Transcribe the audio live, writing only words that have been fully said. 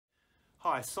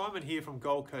Hi, Simon here from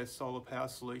Gold Coast Solar Power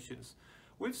Solutions.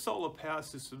 With solar power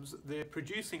systems, they're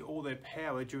producing all their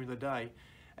power during the day,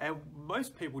 and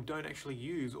most people don't actually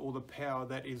use all the power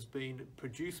that is being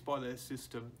produced by their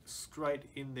system straight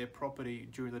in their property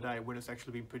during the day when it's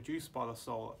actually being produced by the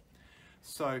solar.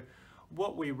 So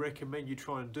what we recommend you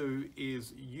try and do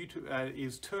is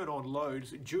turn on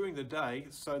loads during the day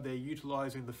so they're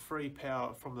utilizing the free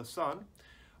power from the sun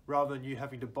rather than you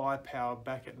having to buy power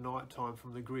back at night time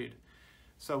from the grid.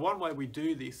 So one way we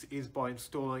do this is by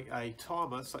installing a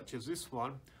timer such as this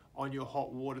one on your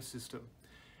hot water system.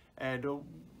 And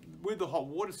with the hot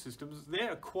water systems,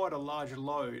 they're quite a large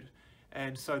load,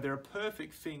 and so they're a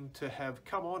perfect thing to have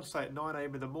come on, say at 9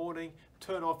 AM in the morning,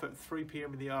 turn off at 3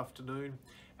 PM in the afternoon.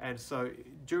 And so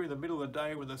during the middle of the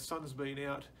day when the sun's been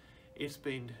out, it's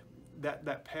been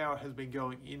that power has been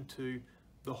going into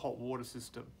the hot water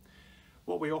system.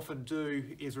 What we often do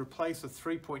is replace a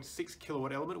 3.6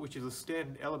 kilowatt element, which is a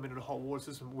standard element in a hot water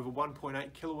system, with a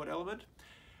 1.8 kilowatt element.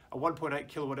 A 1.8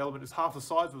 kilowatt element is half the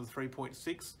size of the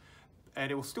 3.6,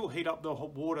 and it will still heat up the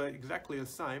hot water exactly the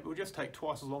same. It will just take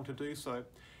twice as long to do so.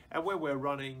 And when we're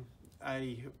running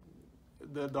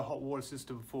the hot water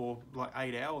system for like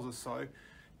 8 hours or so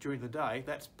during the day,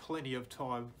 that's plenty of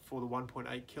time for the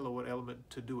 1.8 kilowatt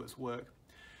element to do its work.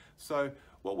 So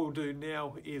what we'll do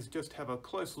now is just have a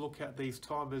close look at these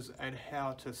timers and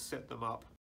how to set them up.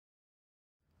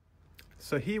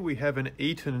 So here we have an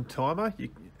Eaton timer,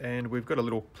 and we've got a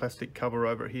little plastic cover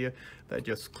over here that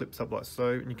just clips up like so,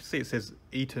 and you can see it says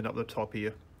Eaton up the top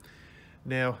here.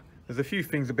 Now there's a few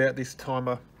things about this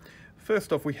timer.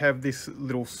 First off, we have this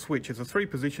little switch. It's a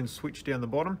 3-position switch down the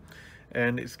bottom,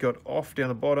 and it's got off down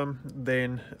the bottom,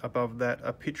 then above that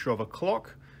a picture of a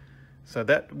clock. So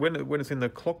that when it's in the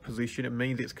clock position, it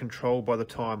means it's controlled by the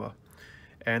timer.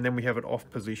 And then we have an off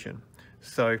position.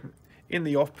 So in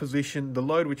the off position, the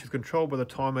load which is controlled by the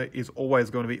timer is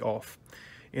always going to be off.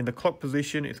 In the clock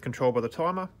position, it's controlled by the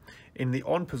timer. In the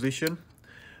on position,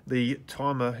 the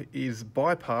timer is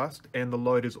bypassed and the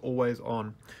load is always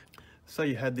on. So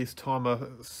you had this timer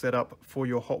set up for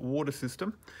your hot water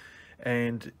system,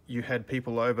 and you had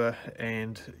people over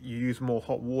and you used more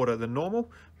hot water than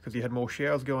normal because you had more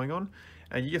showers going on,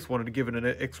 and you just wanted to give it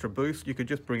an extra boost. You could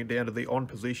just bring it down to the on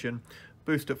position,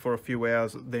 boost it for a few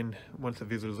hours, then once the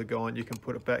visitors are gone, you can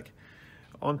put it back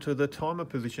onto the timer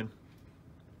position.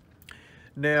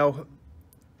 Now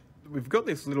we've got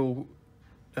this little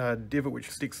divot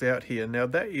which sticks out here. Now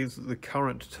that is the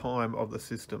current time of the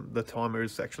system. The timer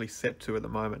is actually set to at the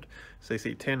moment. So you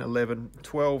see 10, 11,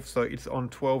 12, so it's on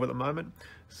 12 at the moment.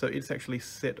 So it's actually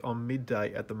set on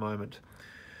midday at the moment.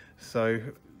 So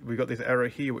we've got this arrow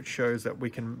here which shows that we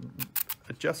can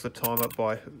adjust the timer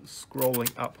by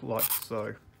scrolling up like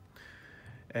so.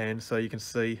 And so you can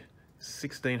see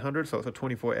 1600, so it's a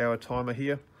 24-hour timer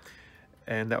here.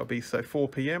 And that would be, so 4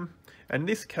 PM. In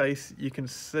this case, you can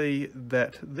see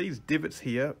that these divots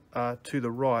here are to the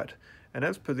right. And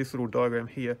as per this little diagram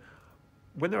here,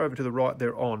 when they're over to the right,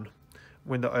 they're on.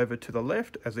 When they're over to the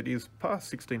left, as it is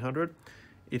past 1600,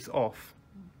 it's off.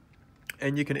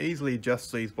 And you can easily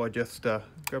adjust these by just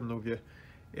grabbing them with your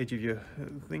edge of your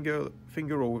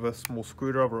finger or with a small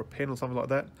screwdriver or a pen or something like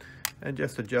that, and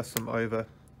just adjust them over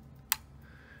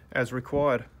as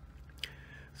required.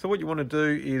 So what you want to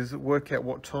do is work out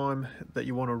what time that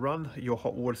you want to run your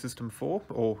hot water system for,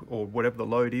 or whatever the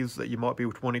load is that you might be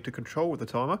wanting to control with the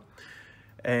timer.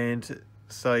 And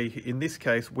say in this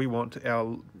case, we want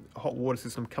our hot water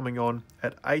system coming on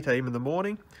at 8 AM in the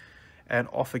morning and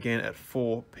off again at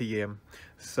 4 PM.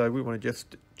 So we want to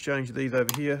just change these over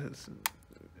here.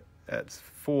 At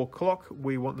 4 o'clock,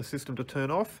 we want the system to turn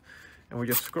off, and we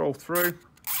just scroll through.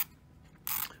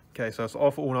 Okay, so it's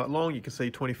off all night long. You can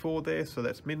see 24 there, so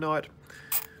that's midnight.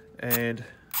 And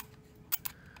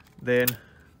then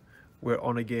we're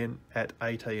on again at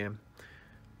 8 AM.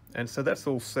 And so that's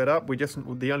all set up.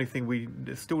 The only thing we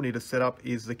still need to set up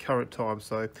is the current time.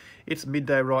 So it's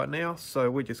midday right now, so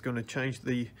we're just going to change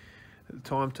the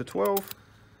time to 12.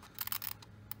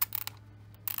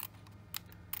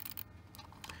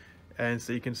 And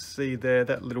so you can see there,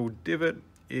 that little divot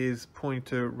is pointing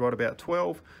to right about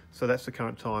 12, so that's the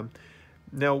current time.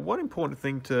 Now, one important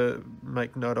thing to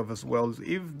make note of as well is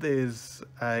if there's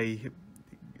a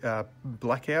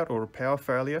blackout or a power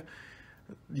failure,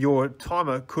 your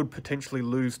timer could potentially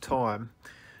lose time.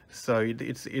 So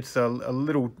it's a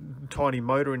little tiny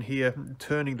motor in here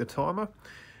turning the timer,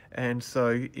 And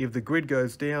so if the grid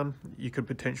goes down, you could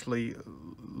potentially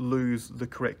lose the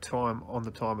correct time on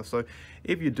the timer. So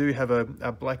if you do have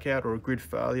a blackout or a grid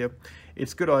failure,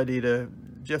 it's a good idea to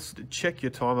just check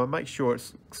your timer, make sure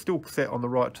it's still set on the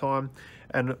right time,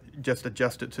 and just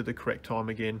adjust it to the correct time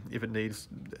again if it needs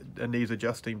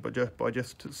adjusting, but just by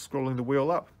scrolling the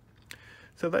wheel up.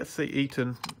 So that's the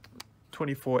Eaton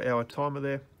 24-hour timer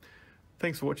there.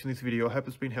 Thanks for watching this video. I hope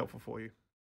it's been helpful for you.